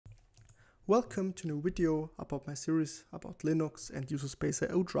Welcome to a new video about my series about Linux and Userspace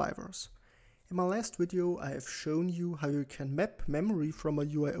UIO drivers. In my last video I have shown you how you can map memory from a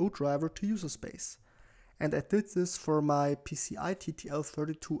UIO driver to Userspace. And I did this for my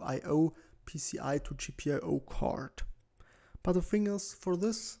PCITTL32IO PCI to GPIO card. But the thing is, for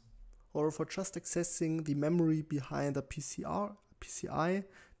this, or for just accessing the memory behind a PCI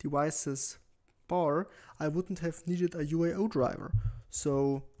device's bar, I wouldn't have needed a UIO driver.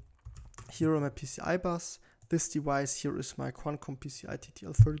 So here on my PCI bus, this device here is my Quancom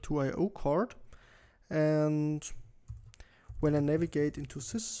PCITTL32IO card, and when I navigate into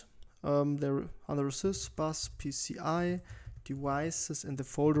sys, there under sys bus PCI devices in the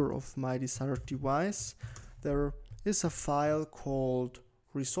folder of my desired device, there is a file called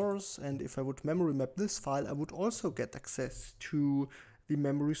resource, and if I would memory map this file, I would also get access to the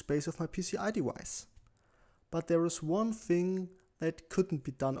memory space of my PCI device. But there is one thing that couldn't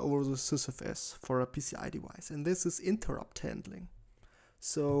be done over the sysfs for a PCI device, and this is interrupt handling.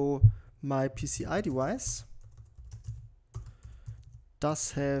 So my PCI device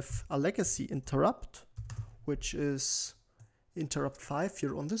does have a legacy interrupt, which is interrupt 5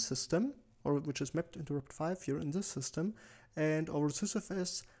 here on this system, or which is mapped to interrupt 5 here in this system, and over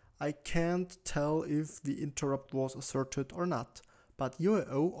sysfs I can't tell if the interrupt was asserted or not, but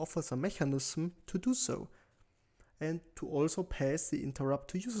UIO offers a mechanism to do so, and to also pass the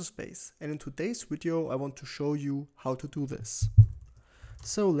interrupt to Userspace. And in today's video I want to show you how to do this.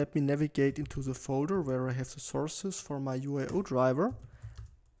 So let me navigate into the folder where I have the sources for my UIO driver,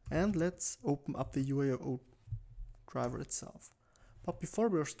 and let's open up the UIO driver itself. But before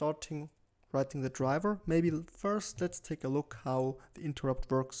we are starting writing the driver, maybe first let's take a look how the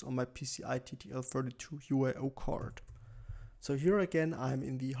interrupt works on my PCITTL32 UIO card. So here again I'm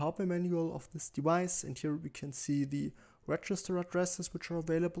in the hardware manual of this device, and here we can see the register addresses which are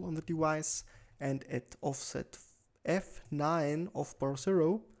available on the device, and at offset F9 of bar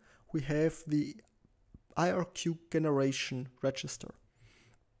 0 we have the IRQ generation register.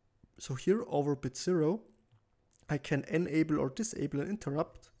 So here over bit 0 I can enable or disable an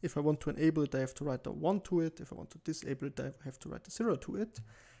interrupt. If I want to enable it I have to write a 1 to it, if I want to disable it I have to write a 0 to it,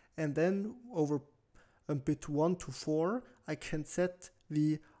 and then over bit 1 to 4 I can set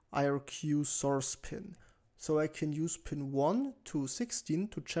the IRQ source pin. So I can use pin 1 to 16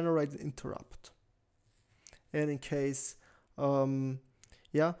 to generate an interrupt. And in case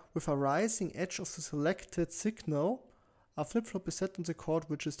with a rising edge of the selected signal, a flip-flop is set on the card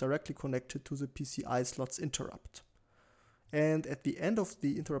which is directly connected to the PCI slot's interrupt. And at the end of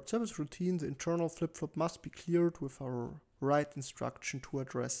the interrupt service routine, the internal flip-flop must be cleared with a write instruction to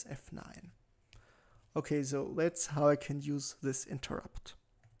address F9. Okay, so that's how I can use this interrupt.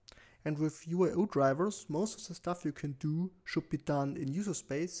 And with UIO drivers, most of the stuff you can do should be done in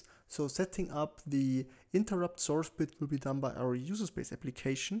Userspace, so setting up the interrupt source bit will be done by our Userspace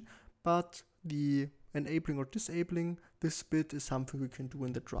application, but the enabling or disabling this bit is something we can do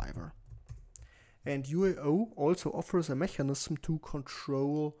in the driver. And UIO also offers a mechanism to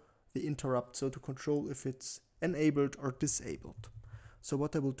control the interrupt, so to control if it's enabled or disabled. So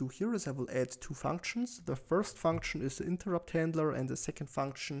what I will do here is I will add two functions. The first function is the interrupt handler, and the second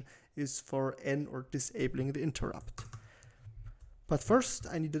function is for en or disabling the interrupt. But first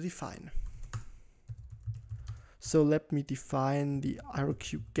I need to define. So let me define the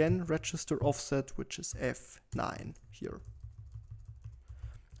IRQ gen register offset, which is F9 here.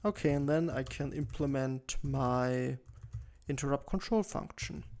 Okay, and then I can implement my interrupt control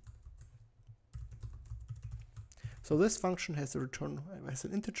function. So this function has an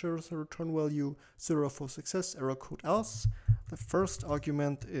integer as a return value, 0 for success, error code else. The first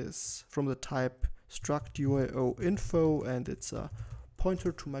argument is from the type struct UIO info, and it's a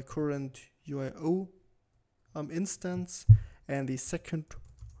pointer to my current UIO instance. And the second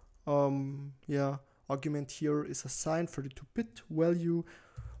argument here is a signed 32-bit value,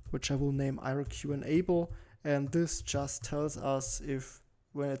 which I will name IRQ enable, and this just tells us if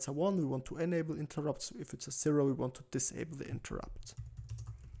when it's a 1 we want to enable interrupts, if it's a 0 we want to disable the interrupt.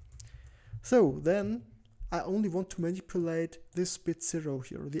 So then I only want to manipulate this bit 0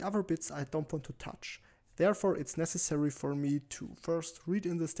 here. The other bits I don't want to touch. Therefore it's necessary for me to first read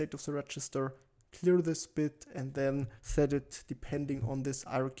in the state of the register, clear this bit, and then set it depending on this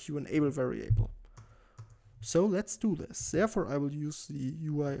IRQ enable variable. So let's do this. Therefore I will use the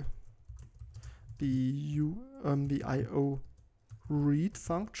IO read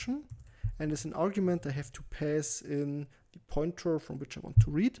function, and as an argument I have to pass in the pointer from which I want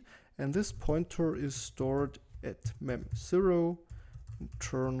to read, and this pointer is stored at mem0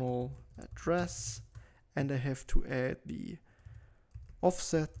 internal address, and I have to add the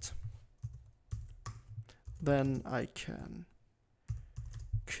offset then I can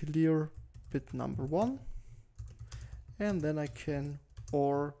clear bit number 1, and then I can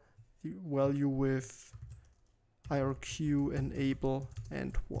OR the value with IRQ enable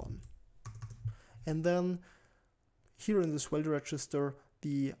and 1. And then here in this value register,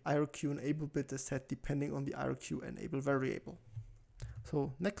 the IRQ enable bit is set depending on the IRQ enable variable.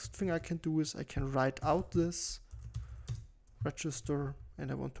 So next thing I can do is I can write out this register, and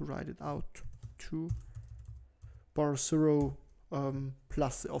I want to write it out to bar0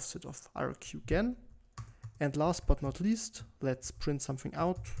 plus the offset of IRQ again. And last but not least, let's print something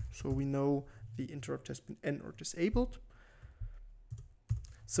out so we know the interrupt has been N or disabled.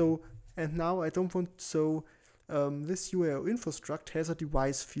 So, and now I don't want, so this UIO info struct has a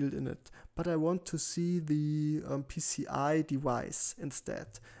device field in it, but I want to see the PCI device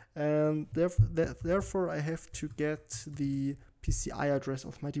instead. And therefore I have to get the PCI address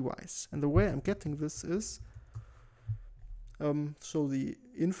of my device. And the way I'm getting this is, so the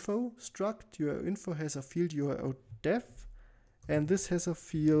info struct, UIO info, has a field UIO def, and this has a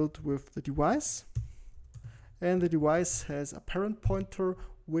field with the device. And the device has a parent pointer,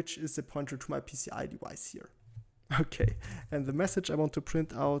 which is the pointer to my PCI device here. Okay, and the message I want to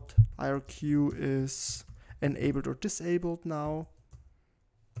print out, IRQ is enabled or disabled now.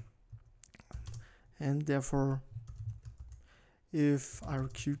 And therefore, if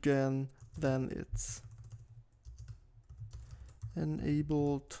IRQ again, then it's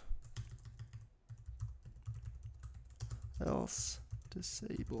enabled, else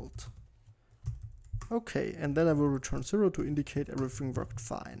disabled. Okay, and then I will return 0 to indicate everything worked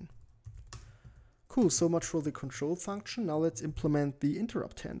fine. Cool, so much for the control function. Now let's implement the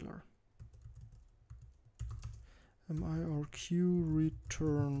interrupt handler. IRQ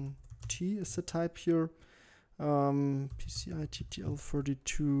return T is the type here.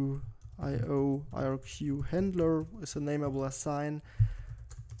 PCITTL32IO IRQ handler is the name I will assign.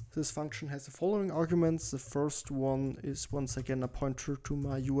 This function has the following arguments. The first one is once again a pointer to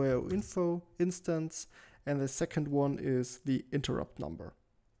my UIO info instance, and the second one is the interrupt number.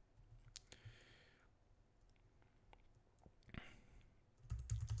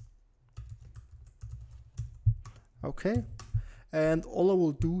 Okay, and all I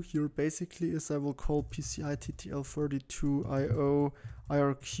will do here basically is I will call PCITTL32IO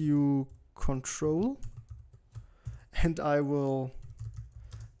IRQ control, and I will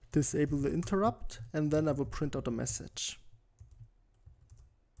disable the interrupt, and then I will print out a message.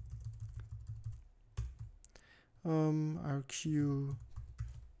 IRQ,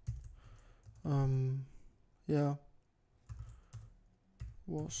 yeah,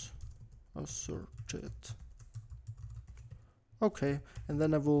 was asserted. Okay, and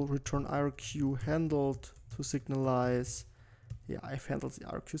then I will return IRQ handled to signalize, yeah, I've handled the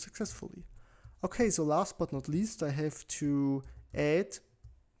IRQ successfully. Okay, so last but not least, I have to add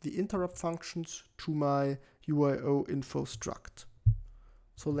the interrupt functions to my UIO info struct.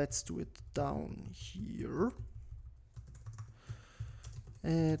 So let's do it down here.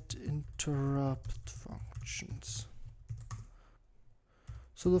 Add interrupt functions.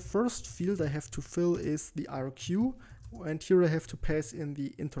 So the first field I have to fill is the IRQ, and here I have to pass in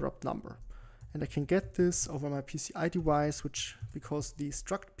the interrupt number. And I can get this over my PCI device, which, because the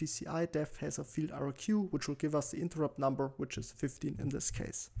struct PCI def has a field IRQ, which will give us the interrupt number, which is 15 in this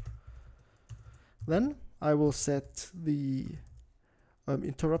case. Then I will set the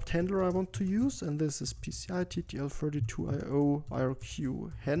interrupt handler I want to use, and this is PCITTL32IO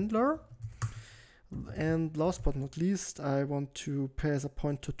IRQ handler. And last but not least, I want to pass a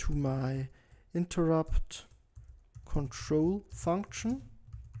pointer to my interrupt control function.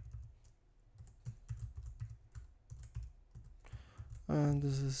 And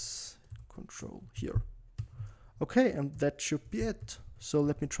this is control here. Okay, and that should be it. So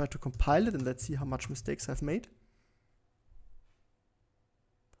let me try to compile it and let's see how much mistakes I've made.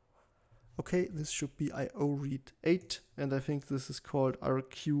 Okay, this should be IO read 8, and I think this is called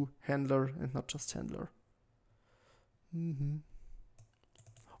IRQ handler and not just handler.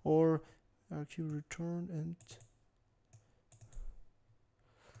 Or IRQ return and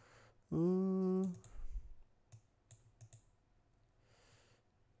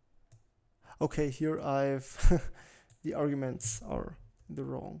okay, here I've the arguments are in the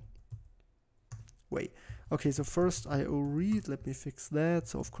wrong way. Okay, so first IO read, let me fix that.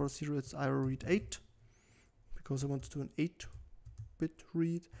 So of course here it's IO read 8 because I want to do an 8-bit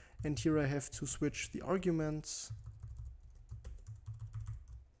read, and here I have to switch the arguments.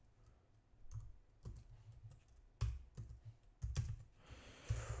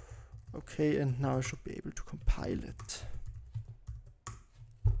 Okay, and now I should be able to compile it.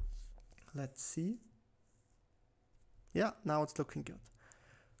 Let's see. Yeah, now it's looking good.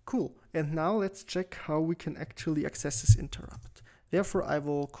 Cool. And now let's check how we can actually access this interrupt. Therefore, I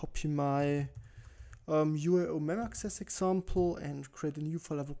will copy my UIO mem access example and create a new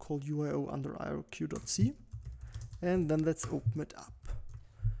file I will call UIO under IRQ.c. And then let's open it up.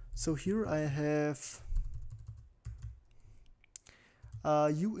 So here I have a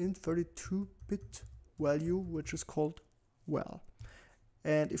uint 32-bit value, which is called well.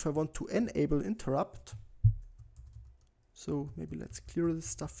 And if I want to enable interrupt, so maybe let's clear this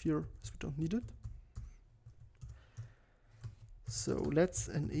stuff here as we don't need it. So let's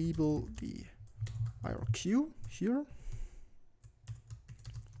enable the IRQ here.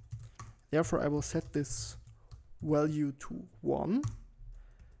 Therefore, I will set this value to 1.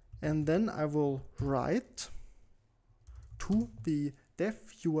 And then I will write to the dev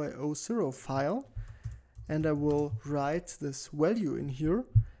UIO0 file. And I will write this value in here.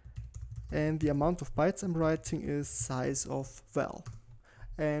 And the amount of bytes I'm writing is size of val.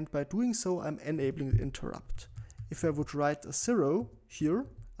 And by doing so, I'm enabling the interrupt. If I would write a 0 here,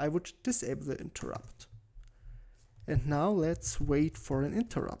 I would disable the interrupt. And now let's wait for an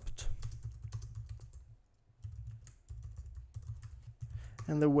interrupt.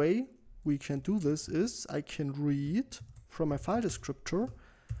 And the way we can do this is I can read from my file descriptor.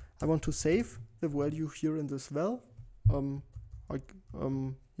 I want to save the value here in this val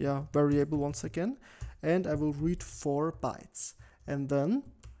variable once again, and I will read 4 bytes. And then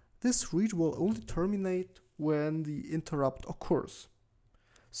this read will only terminate when the interrupt occurs.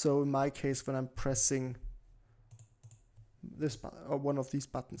 So in my case, when I'm pressing this or one of these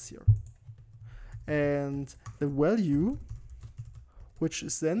buttons here. And the value, which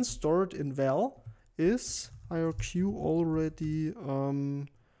is then stored in val, is IRQ already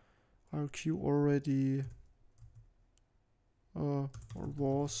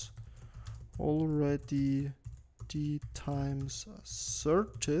was already d times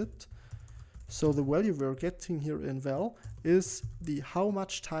asserted. So the value we're getting here in val is the how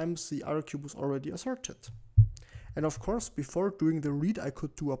much times the IRQ was already asserted. And of course, before doing the read, I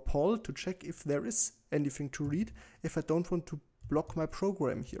could do a poll to check if there is anything to read, if I don't want to block my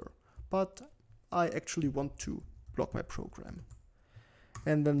program here. But I actually want to block my program.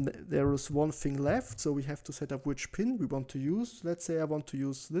 And then there is one thing left, so we have to set up which pin we want to use. Let's say I want to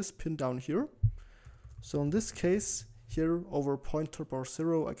use this pin down here. So in this case, here over pointer bar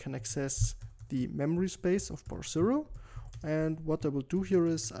 0, I can access the memory space of bar 0. And what I will do here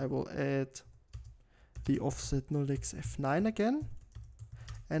is I will add the offset 0xF9 again.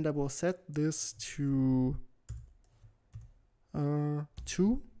 And I will set this to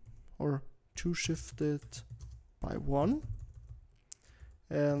 2 or 2 shifted by 1.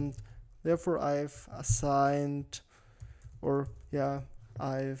 And therefore I've assigned, I'm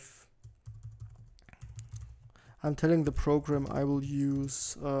telling the program I will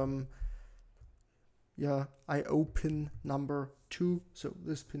use IO pin number 2, so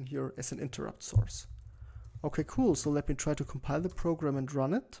this pin here as an interrupt source. Okay, cool, so let me try to compile the program and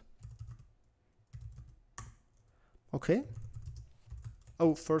run it. Okay.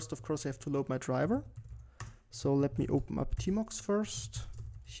 Oh, first of course I have to load my driver. So let me open up tmux first.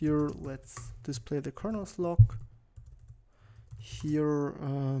 Here, let's display the kernel's log. Here,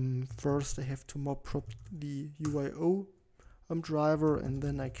 first I have to mob prop the UIO driver, and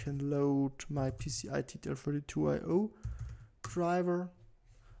then I can load my PCITTL32IO driver.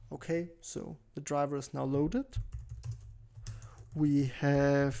 Okay, so the driver is now loaded. We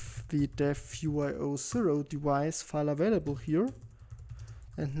have the dev UIO0 device file available here.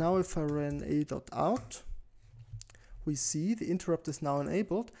 And now if I ran a.out, we see the interrupt is now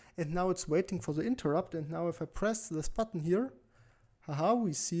enabled, and now it's waiting for the interrupt. And now if I press this button here,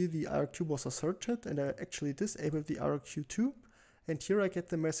 we see the IRQ was asserted, and I actually disabled the IRQ2. And here I get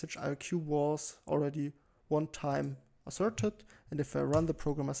the message IRQ was already 1 time asserted. And if I run the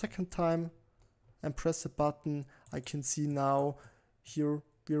program a second time and press the button, I can see now here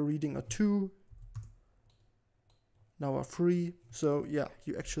we're reading a 2, now a 3. So yeah,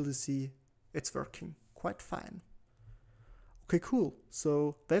 you actually see it's working quite fine. Okay, cool.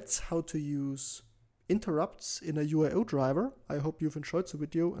 So that's how to use interrupts in a UIO driver. I hope you've enjoyed the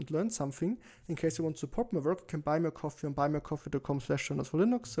video and learned something. In case you want to support my work, you can buy me a coffee on buymeacoffee.com/journals for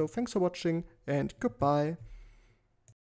Linux. So thanks for watching and goodbye.